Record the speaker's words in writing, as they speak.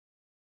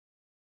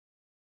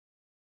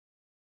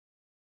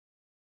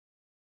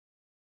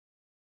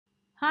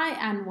Hi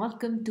and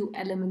welcome to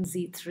Element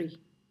Z3.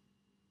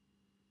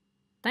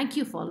 Thank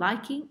you for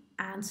liking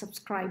and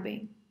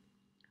subscribing.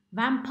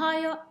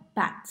 Vampire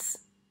bats.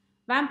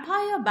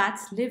 Vampire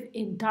bats live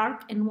in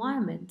dark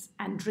environments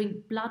and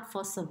drink blood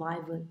for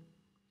survival.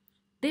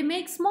 They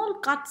make small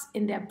cuts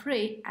in their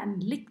prey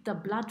and lick the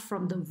blood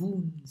from the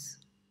wounds.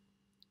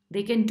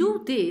 They can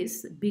do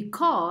this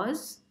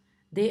because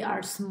they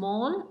are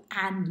small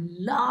and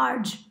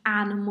large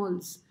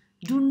animals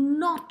do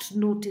not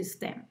notice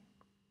them.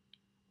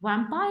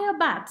 Vampire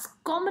bats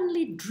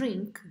commonly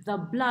drink the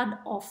blood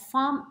of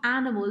farm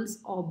animals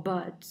or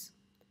birds.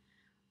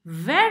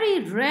 Very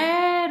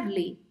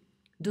rarely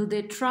do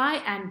they try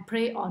and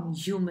prey on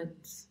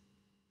humans.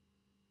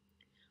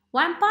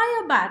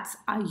 Vampire bats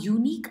are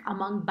unique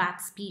among bat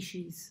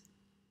species.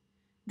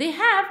 They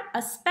have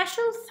a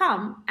special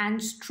thumb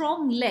and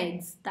strong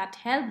legs that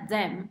help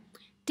them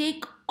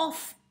take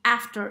off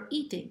after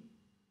eating.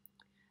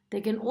 They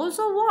can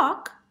also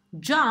walk,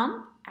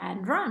 jump,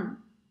 and run.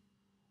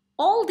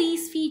 All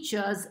these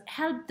features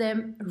help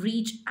them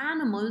reach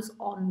animals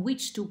on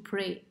which to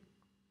prey.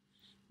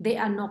 They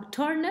are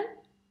nocturnal,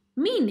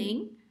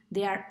 meaning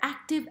they are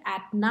active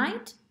at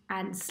night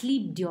and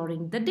sleep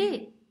during the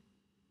day.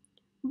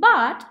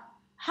 But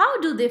how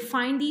do they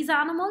find these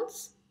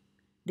animals?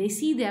 They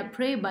see their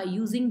prey by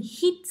using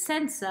heat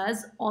sensors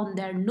on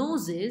their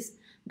noses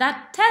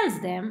that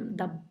tells them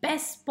the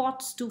best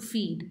spots to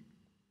feed.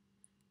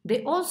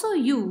 They also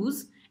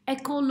use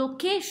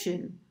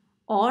echolocation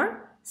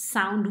or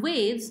sound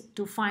waves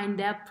to find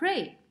their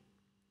prey.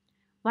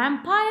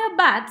 Vampire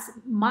bats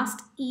must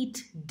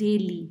eat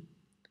daily.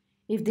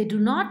 If they do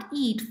not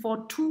eat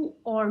for 2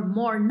 or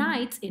more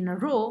nights in a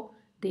row,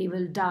 they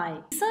will die.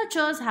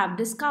 Researchers have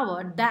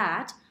discovered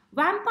that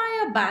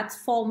vampire bats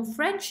form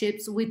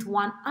friendships with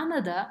one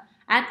another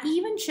and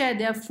even share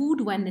their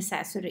food when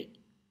necessary.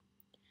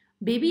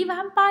 Baby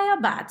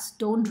vampire bats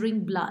don't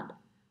drink blood,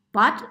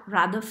 but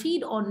rather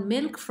feed on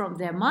milk from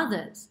their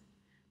mothers.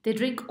 They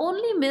drink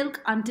only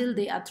milk until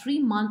they are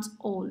 3 months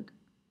old.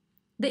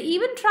 They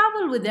even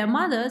travel with their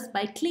mothers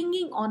by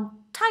clinging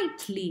on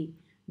tightly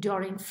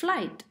during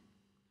flight.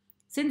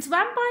 Since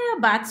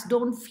vampire bats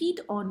don't feed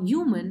on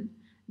human,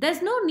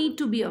 there's no need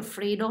to be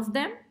afraid of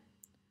them.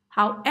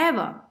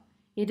 However,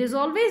 it is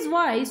always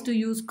wise to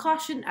use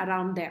caution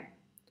around them.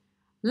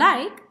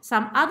 Like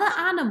some other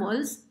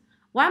animals,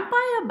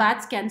 vampire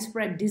bats can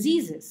spread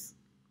diseases.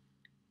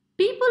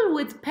 People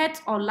with pets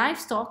or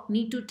livestock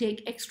need to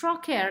take extra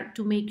care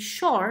to make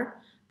sure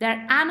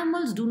their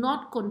animals do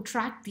not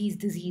contract these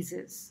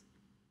diseases.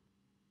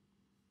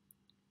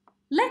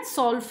 Let's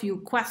solve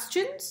few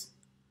questions.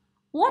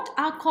 What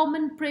are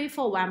common prey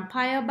for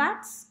vampire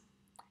bats?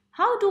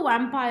 How do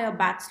vampire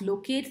bats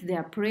locate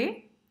their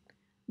prey?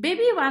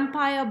 Baby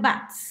vampire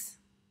bats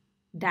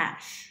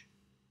dash.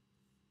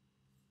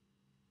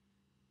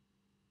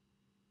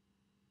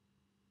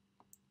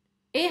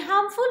 A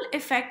harmful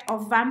effect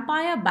of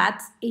vampire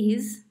bats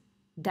is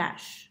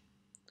dash.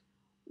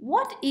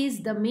 What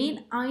is the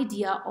main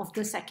idea of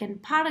the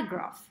second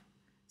paragraph?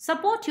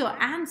 Support your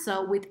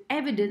answer with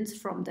evidence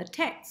from the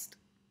text.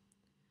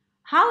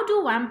 How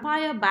do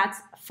vampire bats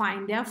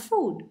find their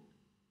food?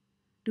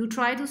 Do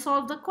try to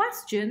solve the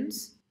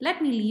questions. Let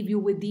me leave you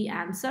with the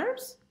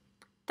answers.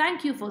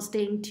 Thank you for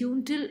staying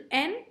tuned till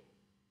end.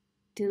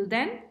 Till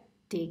then,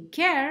 take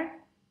care.